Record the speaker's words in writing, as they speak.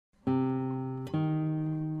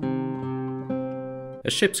A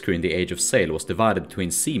ship's crew in the age of sail was divided between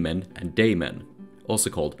seamen and daymen, also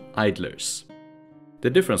called idlers. The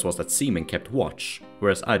difference was that seamen kept watch,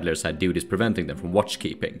 whereas idlers had duties preventing them from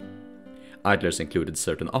watchkeeping. Idlers included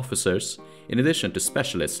certain officers, in addition to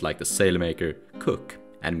specialists like the sailmaker, cook,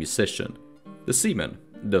 and musician. The seamen,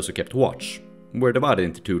 those who kept watch, were divided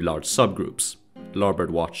into two large subgroups, larboard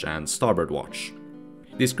watch and starboard watch.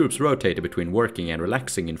 These groups rotated between working and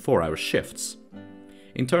relaxing in 4-hour shifts.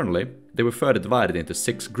 Internally, they were further divided into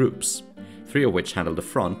 6 groups, 3 of which handled the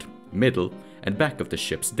front, middle, and back of the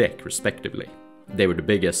ship's deck respectively. They were the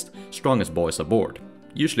biggest, strongest boys aboard,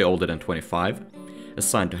 usually older than 25,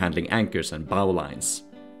 assigned to handling anchors and bow lines.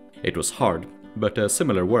 It was hard, but a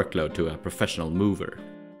similar workload to a professional mover.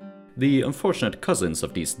 The unfortunate cousins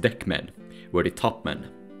of these deckmen were the Topmen,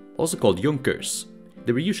 also called Junkers.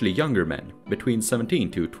 They were usually younger men, between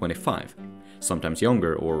 17 to 25, sometimes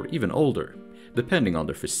younger or even older, depending on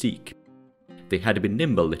their physique. They had to be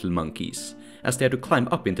nimble little monkeys, as they had to climb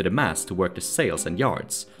up into the mast to work the sails and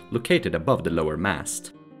yards, located above the lower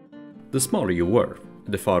mast. The smaller you were,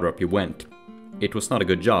 the farther up you went. It was not a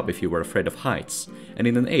good job if you were afraid of heights, and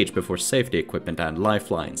in an age before safety equipment and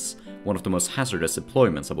lifelines, one of the most hazardous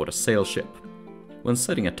employments aboard a sail ship. When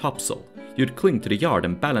setting a topsail, you'd cling to the yard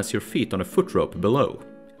and balance your feet on a foot rope below,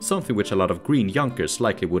 something which a lot of green yunkers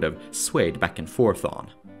likely would have swayed back and forth on.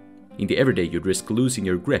 In the everyday you'd risk losing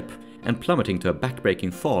your grip and plummeting to a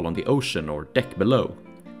backbreaking fall on the ocean or deck below.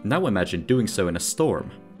 Now imagine doing so in a storm.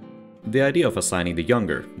 The idea of assigning the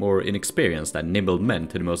younger, more inexperienced and nimble men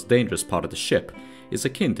to the most dangerous part of the ship is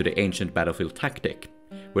akin to the ancient battlefield tactic,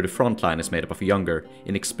 where the front line is made up of younger,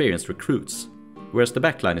 inexperienced recruits, whereas the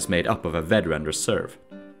back line is made up of a veteran reserve.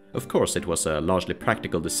 Of course, it was a largely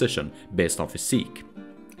practical decision based on physique.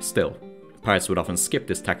 Still, pirates would often skip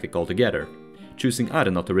this tactic altogether, choosing either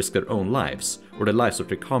not to risk their own lives or the lives of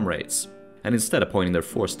their comrades, and instead appointing their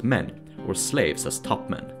forced men or slaves as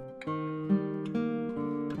topmen.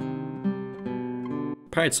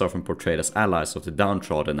 Pirates are often portrayed as allies of the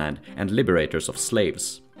downtrodden and liberators of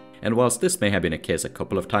slaves. And whilst this may have been a case a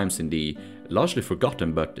couple of times in the largely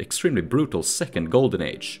forgotten but extremely brutal Second Golden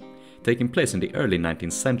Age, taking place in the early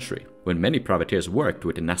 19th century, when many privateers worked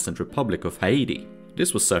with the nascent Republic of Haiti,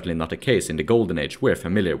 this was certainly not the case in the Golden Age we're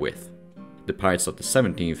familiar with. The pirates of the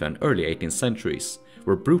 17th and early 18th centuries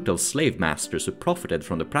were brutal slave masters who profited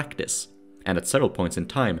from the practice, and at several points in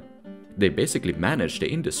time, they basically managed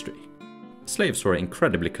the industry. Slaves were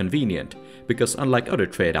incredibly convenient, because unlike other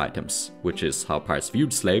trade items, which is how pirates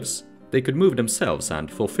viewed slaves, they could move themselves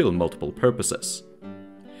and fulfill multiple purposes.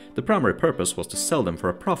 The primary purpose was to sell them for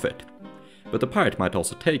a profit, but the pirate might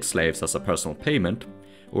also take slaves as a personal payment,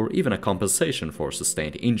 or even a compensation for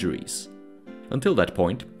sustained injuries. Until that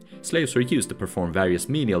point, slaves were used to perform various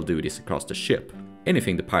menial duties across the ship,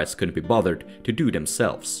 anything the pirates couldn't be bothered to do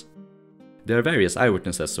themselves. There are various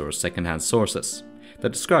eyewitnesses or second-hand sources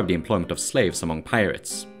that describe the employment of slaves among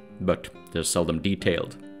pirates, but they're seldom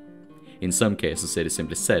detailed. In some cases it is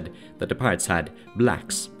simply said that the pirates had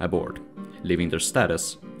blacks aboard, leaving their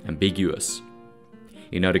status ambiguous.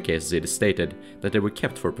 In other cases it is stated that they were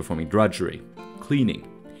kept for performing drudgery, cleaning,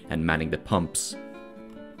 and manning the pumps.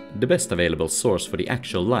 The best available source for the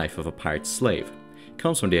actual life of a pirate slave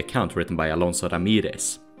comes from the account written by Alonso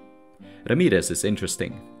Ramírez. Ramírez is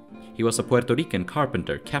interesting. He was a Puerto Rican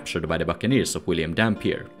carpenter captured by the buccaneers of William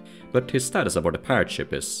Dampier, but his status aboard a pirate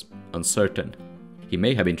ship is uncertain. He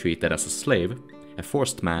may have been treated as a slave, a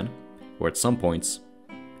forced man, or at some points,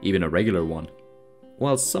 even a regular one.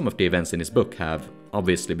 While some of the events in his book have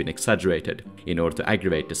obviously been exaggerated in order to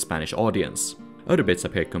aggravate the Spanish audience, other bits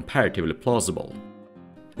appear comparatively plausible.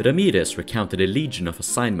 Ramírez recounted a legion of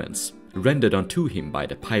assignments rendered unto him by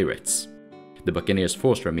the pirates. The buccaneers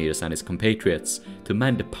forced Ramírez and his compatriots to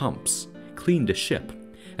man the pumps, clean the ship,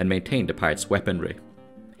 and maintain the pirates' weaponry.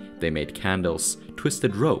 They made candles,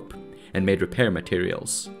 twisted rope, and made repair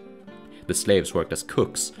materials. The slaves worked as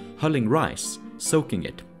cooks, hulling rice, soaking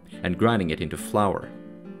it, and grinding it into flour.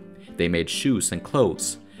 They made shoes and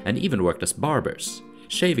clothes, and even worked as barbers,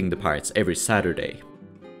 shaving the pirates every Saturday.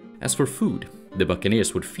 As for food, the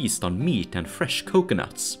buccaneers would feast on meat and fresh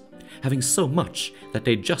coconuts, having so much that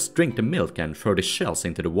they'd just drink the milk and throw the shells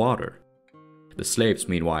into the water. The slaves,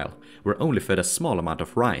 meanwhile, were only fed a small amount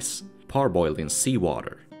of rice, parboiled in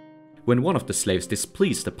seawater. When one of the slaves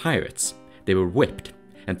displeased the pirates, they were whipped,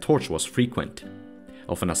 and torture was frequent,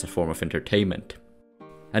 often as a form of entertainment.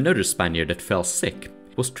 Another Spaniard that fell sick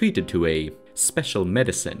was treated to a special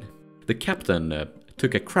medicine. The captain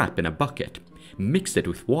took a crap in a bucket, mixed it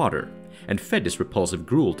with water, and fed this repulsive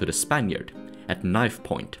gruel to the Spaniard at knife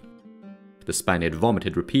point. The Spaniard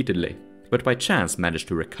vomited repeatedly, but by chance managed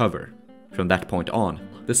to recover. from that point on,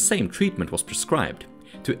 the same treatment was prescribed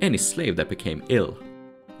to any slave that became ill.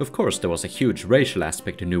 Of course, there was a huge racial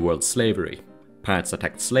aspect to New World slavery. Pirates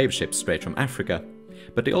attacked slave ships straight from Africa,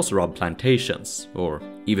 but they also robbed plantations, or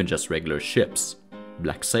even just regular ships.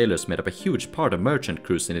 Black sailors made up a huge part of merchant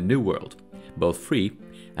crews in the New World, both free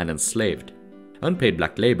and enslaved. Unpaid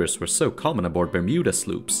black laborers were so common aboard Bermuda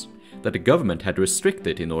sloops that the government had to restrict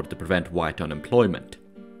it in order to prevent white unemployment.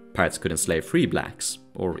 Pirates could enslave free blacks,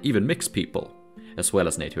 or even mixed people, as well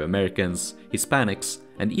as Native Americans, Hispanics,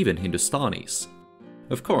 and even Hindustanis.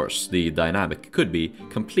 Of course, the dynamic could be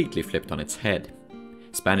completely flipped on its head.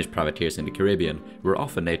 Spanish privateers in the Caribbean were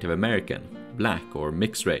often Native American, black, or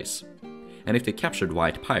mixed race, and if they captured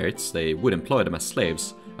white pirates, they would employ them as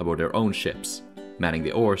slaves aboard their own ships, manning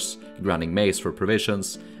the oars, grinding maize for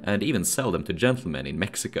provisions, and even sell them to gentlemen in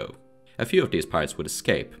Mexico. A few of these pirates would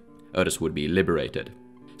escape, others would be liberated.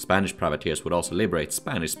 Spanish privateers would also liberate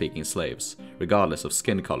Spanish-speaking slaves, regardless of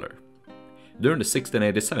skin color. During the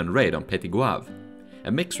 1687 raid on Petit Goave, a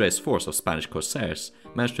mixed-race force of Spanish corsairs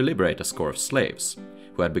managed to liberate a score of slaves,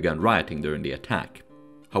 who had begun rioting during the attack.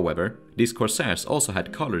 However, these corsairs also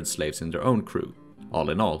had colored slaves in their own crew. All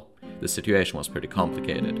in all, the situation was pretty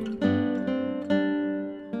complicated.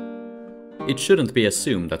 It shouldn't be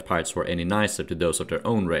assumed that pirates were any nicer to those of their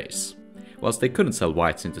own race. Whilst they couldn't sell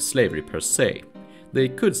whites into slavery per se, they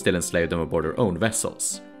could still enslave them aboard their own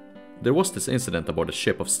vessels. There was this incident aboard the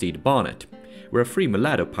ship of Stede Bonnet, where a free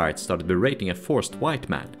mulatto pirate started berating a forced white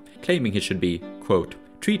man, claiming he should be, quote,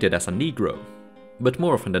 treated as a Negro. But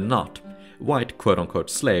more often than not, white quote-unquote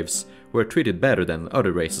slaves were treated better than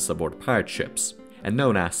other races aboard pirate ships, and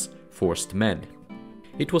known as forced men.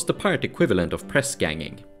 It was the pirate equivalent of press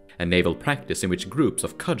ganging, a naval practice in which groups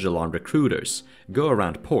of cudgel-armed recruiters go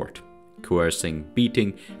around port, coercing,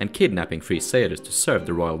 beating, and kidnapping free sailors to serve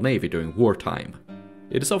the Royal Navy during wartime.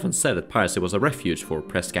 It is often said that piracy was a refuge for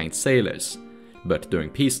press-ganged sailors, but during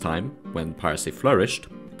peacetime, when piracy flourished,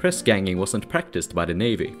 press-ganging wasn't practiced by the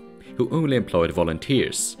Navy, who only employed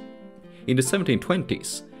volunteers. In the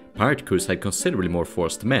 1720s, pirate crews had considerably more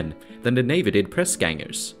forced men than the Navy did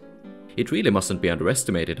press-gangers. It really mustn't be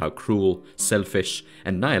underestimated how cruel, selfish,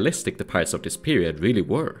 and nihilistic the pirates of this period really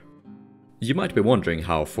were. You might be wondering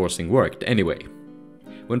how forcing worked anyway.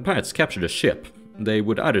 When pirates captured a ship, they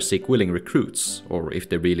would either seek willing recruits, or if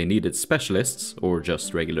they really needed specialists, or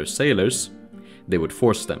just regular sailors, they would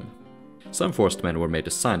force them. Some forced men were made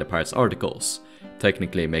to sign the pirates' articles,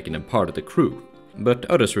 technically making them part of the crew, but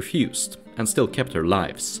others refused, and still kept their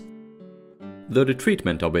lives. Though the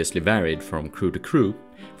treatment obviously varied from crew to crew,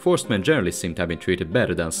 forced men generally seemed to have been treated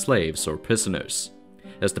better than slaves or prisoners,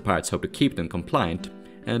 as the pirates hoped to keep them compliant,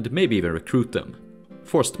 and maybe even recruit them.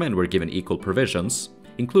 Forced men were given equal provisions,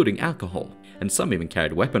 including alcohol, and some even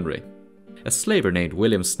carried weaponry. A slaver named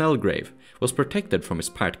William Snelgrave was protected from his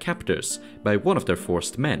pirate captors by one of their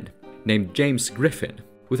forced men, named James Griffin,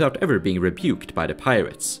 without ever being rebuked by the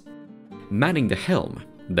pirates. Manning the helm,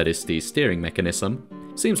 that is the steering mechanism,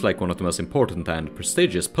 seems like one of the most important and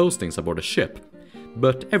prestigious postings aboard a ship,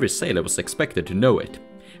 but every sailor was expected to know it,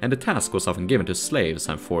 and the task was often given to slaves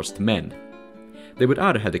and forced men. They would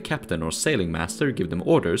either have the captain or sailing master give them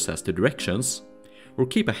orders as to directions, or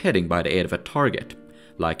keep a heading by the aid of a target,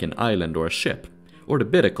 like an island or a ship, or the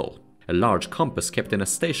binnacle, a large compass kept in a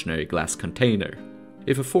stationary glass container.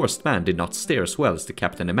 If a forced man did not steer as well as the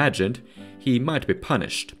captain imagined, he might be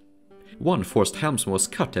punished. One forced helmsman was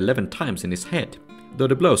cut 11 times in his head, though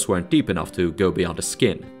the blows weren't deep enough to go beyond the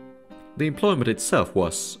skin. The employment itself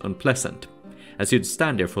was unpleasant, as you'd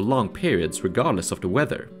stand there for long periods regardless of the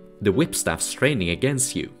weather, the whipstaff straining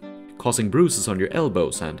against you, causing bruises on your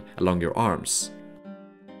elbows and along your arms.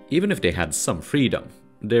 Even if they had some freedom,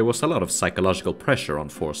 there was a lot of psychological pressure on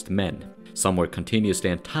forced men. Some were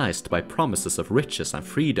continuously enticed by promises of riches and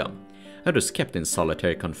freedom, others kept in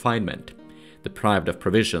solitary confinement, deprived of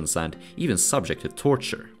provisions and even subject to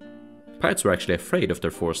torture. Pirates were actually afraid of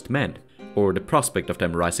their forced men, or the prospect of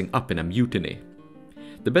them rising up in a mutiny.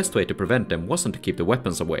 The best way to prevent them wasn't to keep the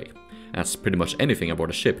weapons away, as pretty much anything aboard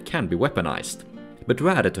a ship can be weaponized, but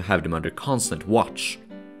rather to have them under constant watch.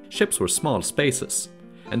 Ships were small spaces,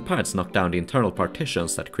 and pirates knocked down the internal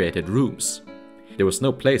partitions that created rooms. There was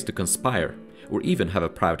no place to conspire, or even have a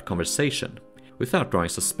private conversation, without drawing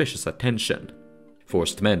suspicious attention.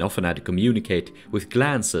 Forced men often had to communicate with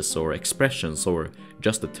glances or expressions or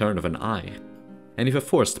just the turn of an eye. And if a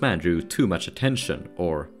forced man drew too much attention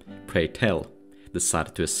or, pray tell,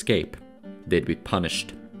 decided to escape, they'd be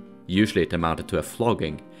punished. Usually it amounted to a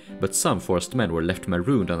flogging, but some forced men were left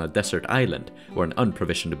marooned on a desert island or an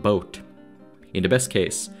unprovisioned boat. In the best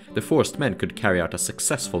case, the forced men could carry out a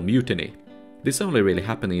successful mutiny. This only really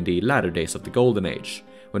happened in the latter days of the Golden Age,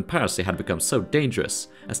 when piracy had become so dangerous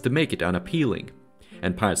as to make it unappealing,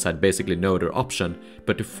 and pirates had basically no other option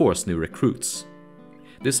but to force new recruits.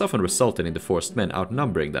 This often resulted in the forced men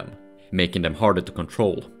outnumbering them, making them harder to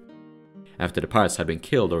control. After the pirates had been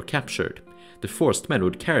killed or captured, the forced men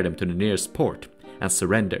would carry them to the nearest port and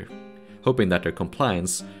surrender, hoping that their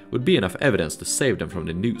compliance would be enough evidence to save them from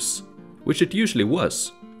the noose, which it usually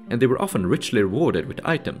was, and they were often richly rewarded with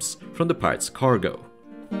items from the pirates' cargo.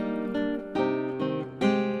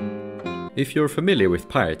 If you're familiar with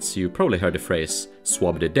pirates, you probably heard the phrase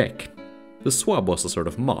 "swab the deck." The swab was a sort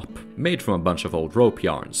of mop, made from a bunch of old rope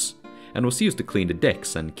yarns, and was used to clean the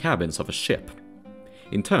decks and cabins of a ship.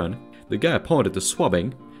 In turn, the guy appointed to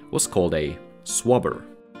swabbing was called a swabber.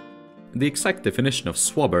 The exact definition of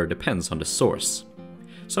swabber depends on the source.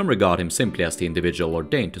 Some regard him simply as the individual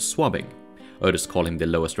ordained to swabbing, others call him the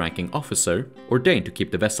lowest ranking officer, ordained to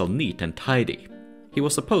keep the vessel neat and tidy. He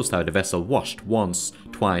was supposed to have the vessel washed once,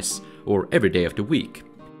 twice, or every day of the week,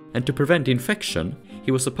 and to prevent infection,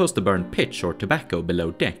 he was supposed to burn pitch or tobacco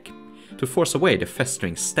below deck, to force away the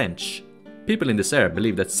festering stench. People in this era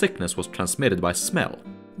believed that sickness was transmitted by smell,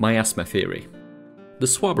 miasma theory. The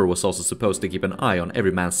swabber was also supposed to keep an eye on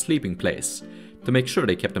every man's sleeping place, to make sure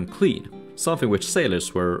they kept them clean, something which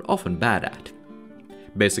sailors were often bad at.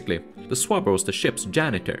 Basically, the swabber was the ship's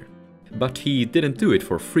janitor, but he didn't do it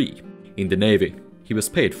for free. In the Navy, he was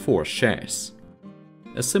paid 4 shares.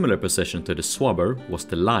 A similar position to the swabber was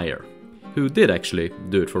the liar, who did actually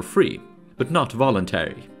do it for free, but not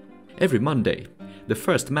voluntary. Every Monday, the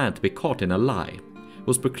first man to be caught in a lie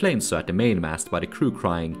was proclaimed so at the mainmast by the crew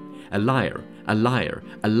crying, "A liar, a liar,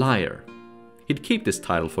 a liar." He'd keep this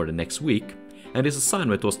title for the next week, and his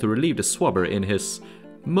assignment was to relieve the swabber in his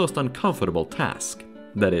most uncomfortable task,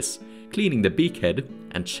 that is, cleaning the beakhead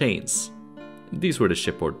and chains. These were the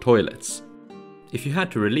shipboard toilets. If you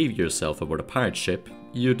had to relieve yourself aboard a pirate ship,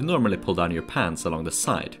 you'd normally pull down your pants along the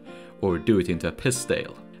side, or do it into a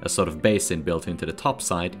pissdale, a sort of basin built into the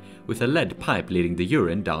topside with a lead pipe leading the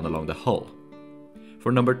urine down along the hull.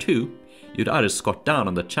 For number 2, you'd either squat down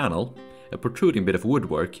on the channel, a protruding bit of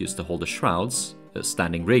woodwork used to hold the shrouds, a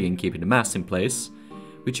standing rigging keeping the mast in place,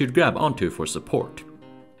 which you'd grab onto for support.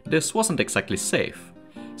 This wasn't exactly safe,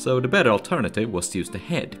 so the better alternative was to use the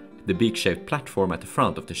head, the beak-shaped platform at the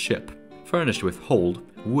front of the ship, furnished with hold,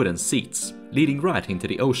 wooden seats, leading right into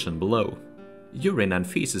the ocean below. Urine and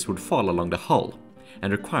feces would fall along the hull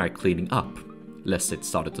and require cleaning up, lest it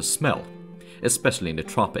started to smell, especially in the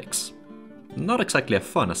tropics. Not exactly a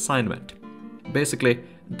fun assignment. Basically,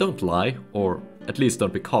 don't lie, or at least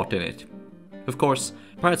don't be caught in it. Of course,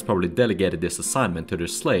 pirates probably delegated this assignment to their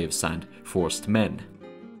slaves and forced men.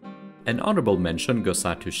 An honorable mention goes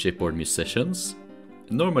out to shipboard musicians.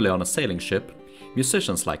 Normally on a sailing ship,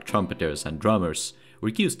 musicians like trumpeters and drummers were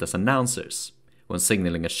used as announcers when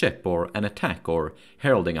signaling a ship or an attack or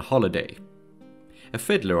heralding a holiday. A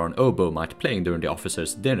fiddler or an oboe might play during the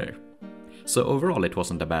officers' dinner. So overall it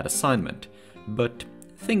wasn't a bad assignment, but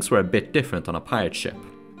things were a bit different on a pirate ship.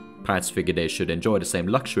 Pirates figured they should enjoy the same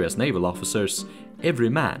luxury as naval officers, every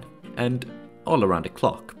man, and all around the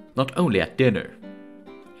clock, not only at dinner.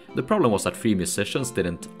 The problem was that free musicians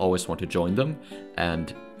didn't always want to join them,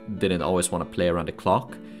 and didn't always want to play around the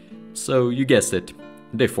clock, so you guessed it,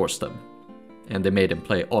 they forced them, and they made them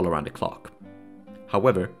play all around the clock.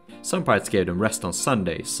 However, some pirates gave them rest on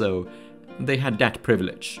Sunday, so they had that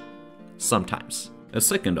privilege. Sometimes. A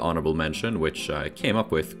second honorable mention, which I came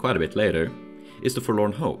up with quite a bit later, is the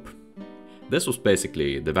Forlorn Hope. This was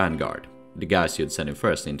basically the vanguard, the guys you'd send in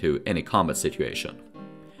first into any combat situation.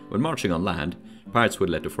 When marching on land, pirates would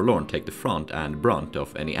let the Forlorn take the front and brunt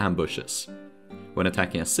of any ambushes. When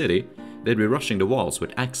attacking a city, they'd be rushing the walls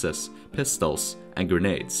with axes, pistols, and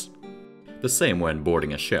grenades. The same when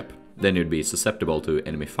boarding a ship. Then you'd be susceptible to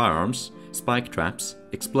enemy firearms, spike traps,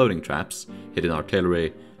 exploding traps, hidden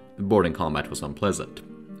artillery. Boarding combat was unpleasant.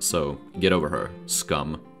 So, get over her,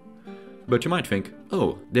 scum. But you might think,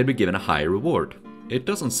 oh, they'd be given a higher reward. It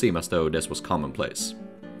doesn't seem as though this was commonplace.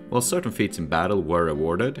 While certain feats in battle were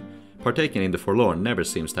awarded, partaking in the Forlorn never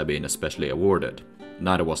seems to have been especially awarded.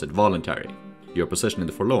 Neither was it voluntary. Your position in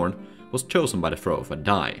the Forlorn was chosen by the throw of a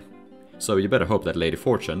die. So you better hope that Lady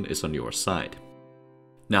Fortune is on your side.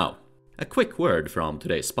 Now, a quick word from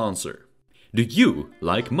today's sponsor. Do you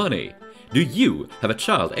like money? Do you have a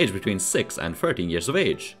child aged between 6 and 13 years of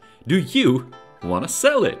age? Do you want to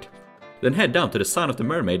sell it? Then head down to the Sign of the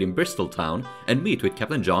Mermaid in Bristol Town and meet with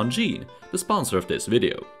Captain John Jean, the sponsor of this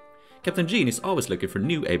video. Captain Jean is always looking for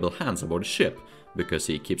new able hands aboard the ship, because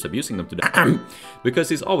he keeps abusing them to the because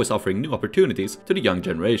he's always offering new opportunities to the young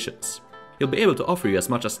generations. he'll be able to offer you as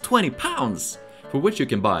much as £20, for which you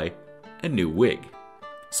can buy a new wig.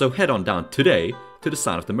 So head on down today to the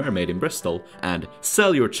Sign of the Mermaid in Bristol and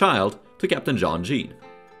sell your child to Captain John Jean.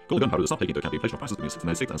 Gold gunpowder does not take into account the inflation of prices between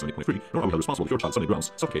 1696 and 1723, nor are we held responsible if your child suddenly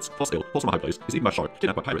drowns, suffocates, falls ill, falls from a high place, is eaten by a shark,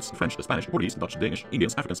 kidnapped by pirates, the French, the Spanish, the Portuguese, the Dutch, the Danish,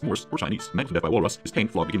 Indians, Africans, Moors, or Chinese, mangled to death by walrus, is caned,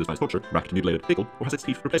 flogged, beguiled by torture, racked, mutilated, pickled, or has its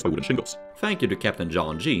teeth replaced by wooden shingles. Thank you to Captain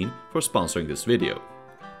John Jean for sponsoring this video.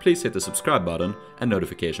 Please hit the subscribe button and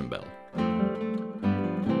notification bell.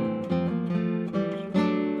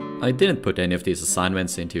 I didn't put any of these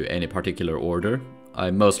assignments into any particular order.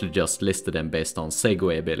 I mostly just listed them based on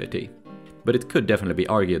segue ability. But it could definitely be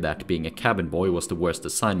argued that being a cabin boy was the worst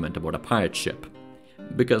assignment aboard a pirate ship.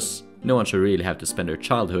 Because no one should really have to spend their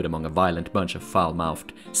childhood among a violent bunch of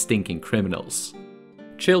foul-mouthed, stinking criminals.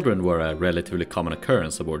 Children were a relatively common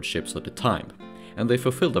occurrence aboard ships at the time, and they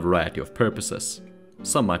fulfilled a variety of purposes.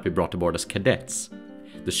 Some might be brought aboard as cadets.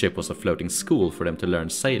 The ship was a floating school for them to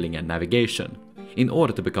learn sailing and navigation, in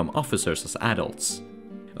order to become officers as adults.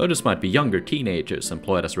 Others might be younger teenagers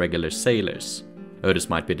employed as regular sailors. Others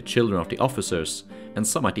might be the children of the officers, and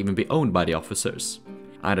some might even be owned by the officers,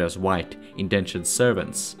 either as white, indentured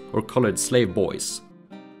servants, or colored slave boys.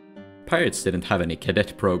 Pirates didn't have any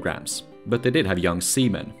cadet programs, but they did have young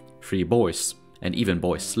seamen, free boys, and even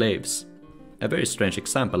boy slaves. A very strange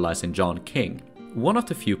example lies in John King, one of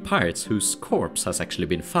the few pirates whose corpse has actually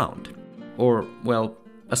been found. Or, well,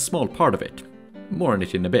 a small part of it. More on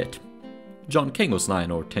it in a bit. John King was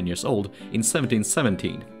 9 or 10 years old in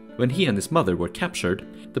 1717. When he and his mother were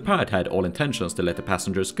captured, the pirate had all intentions to let the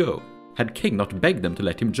passengers go, had King not begged them to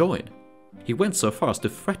let him join. He went so far as to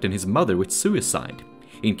threaten his mother with suicide,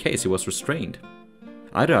 in case he was restrained.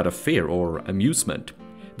 Either out of fear or amusement,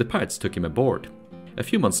 the pirates took him aboard. A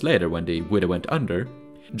few months later, when the widow went under,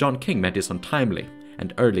 John King met his untimely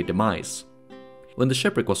and early demise. When the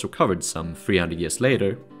shipwreck was recovered some 300 years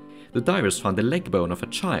later, the divers found the leg bone of a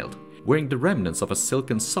child wearing the remnants of a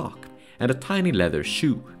silken sock and a tiny leather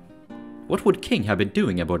shoe. What would King have been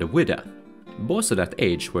doing aboard a widow? Boys of that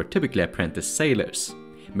age were typically apprentice sailors,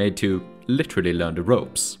 made to literally learn the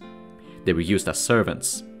ropes. They were used as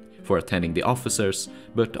servants, for attending the officers,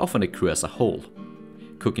 but often the crew as a whole.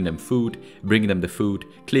 Cooking them food, bringing them the food,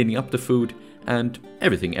 cleaning up the food, and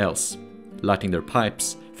everything else. Lighting their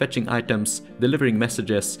pipes, fetching items, delivering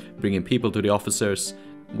messages, bringing people to the officers,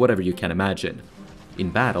 whatever you can imagine. In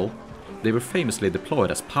battle, they were famously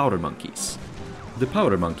deployed as powder monkeys. The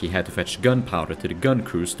powder monkey had to fetch gunpowder to the gun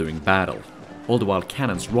crews during battle. All the while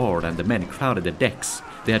cannons roared and the men crowded the decks,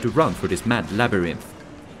 they had to run through this mad labyrinth,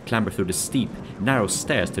 clamber through the steep, narrow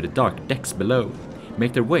stairs to the dark decks below,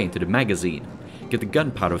 make their way into the magazine, get the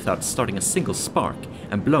gunpowder without starting a single spark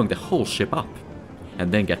and blowing the whole ship up,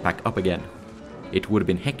 and then get back up again. It would have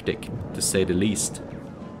been hectic, to say the least.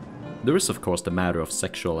 There is of course the matter of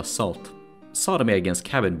sexual assault. Sodomy against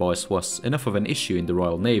cabin boys was enough of an issue in the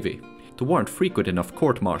Royal Navy to warrant frequent enough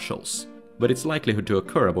court-martials, but its likelihood to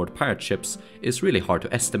occur aboard pirate ships is really hard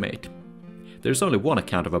to estimate. There is only one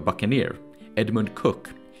account of a buccaneer, Edmund Cook,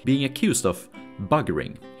 being accused of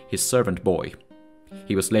buggering his servant boy.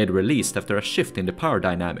 He was later released after a shift in the power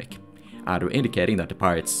dynamic, either indicating that the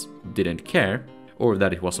pirates didn't care or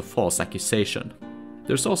that it was a false accusation.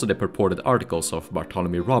 There's also the purported articles of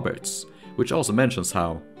Bartholomew Roberts, which also mentions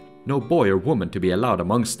how no boy or woman to be allowed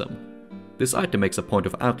amongst them. This item makes a point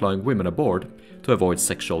of outlawing women aboard to avoid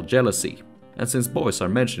sexual jealousy, and since boys are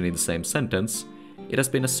mentioned in the same sentence, it has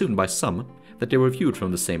been assumed by some that they were viewed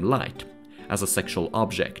from the same light, as a sexual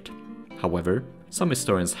object. However, some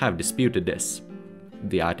historians have disputed this.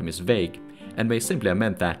 The item is vague, and may simply have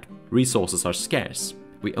meant that resources are scarce,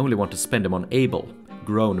 we only want to spend them on able,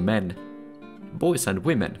 grown men. Boys and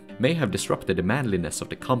women may have disrupted the manliness of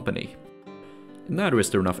the company. Neither is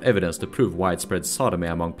there enough evidence to prove widespread sodomy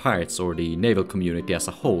among pirates or the naval community as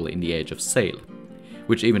a whole in the Age of Sail,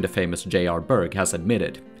 which even the famous J.R. Berg has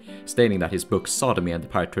admitted, stating that his book Sodomy and the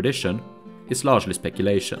Pirate Tradition is largely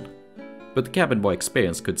speculation. But the cabin boy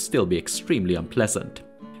experience could still be extremely unpleasant.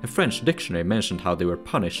 A French dictionary mentioned how they were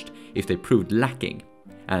punished if they proved lacking,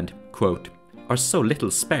 and, quote, are so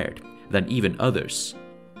little spared than even others.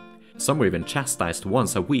 Some were even chastised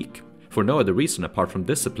once a week, for no other reason apart from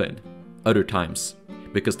discipline. Other times,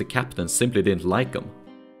 because the captain simply didn't like them.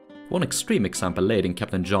 One extreme example laid in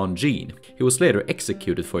Captain John Jean, who was later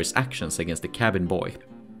executed for his actions against the cabin boy.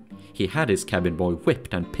 He had his cabin boy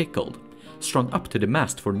whipped and pickled, strung up to the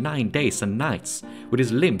mast for 9 days and nights, with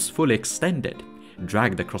his limbs fully extended,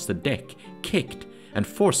 dragged across the deck, kicked, and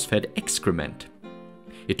force-fed excrement.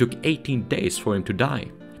 It took 18 days for him to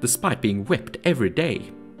die, despite being whipped every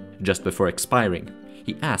day. Just before expiring,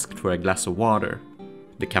 he asked for a glass of water.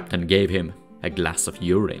 The captain gave him a glass of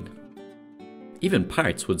urine. Even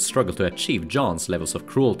pirates would struggle to achieve John's levels of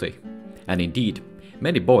cruelty, and indeed,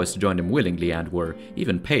 many boys joined him willingly and were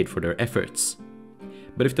even paid for their efforts.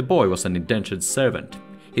 But if the boy was an indentured servant,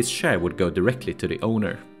 his share would go directly to the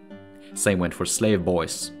owner. Same went for slave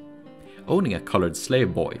boys. Owning a colored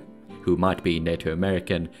slave boy, who might be Native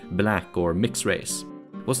American, black or mixed race,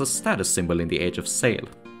 was a status symbol in the age of sail.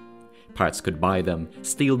 Pirates could buy them,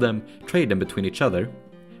 steal them, trade them between each other.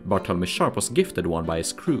 Bartholomew Sharp was gifted one by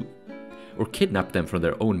his crew, or kidnapped them from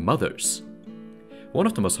their own mothers. One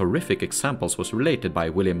of the most horrific examples was related by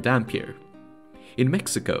William Dampier. In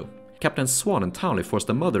Mexico, Captain Swan and Townley forced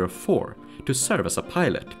a mother of 4 to serve as a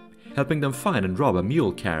pilot, helping them find and rob a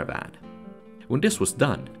mule caravan. When this was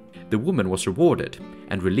done, the woman was rewarded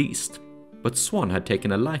and released, but Swan had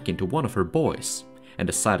taken a liking to one of her boys and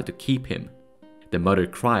decided to keep him. The mother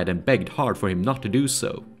cried and begged hard for him not to do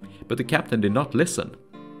so, but the captain did not listen.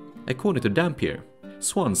 According to Dampier,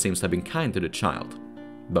 Swan seems to have been kind to the child,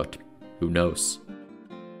 but who knows?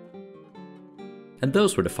 And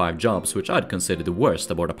those were the 5 jobs which I'd consider the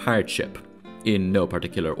worst aboard a pirate ship, in no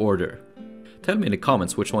particular order. Tell me in the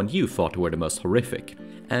comments which one you thought were the most horrific,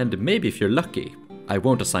 and maybe if you're lucky, I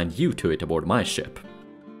won't assign you to it aboard my ship.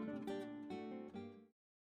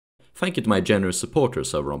 Thank you to my generous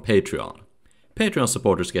supporters over on Patreon. Patreon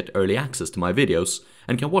supporters get early access to my videos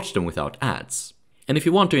and can watch them without ads. And if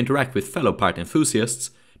you want to interact with fellow pirate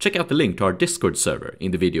enthusiasts, check out the link to our Discord server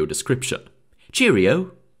in the video description.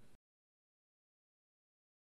 Cheerio!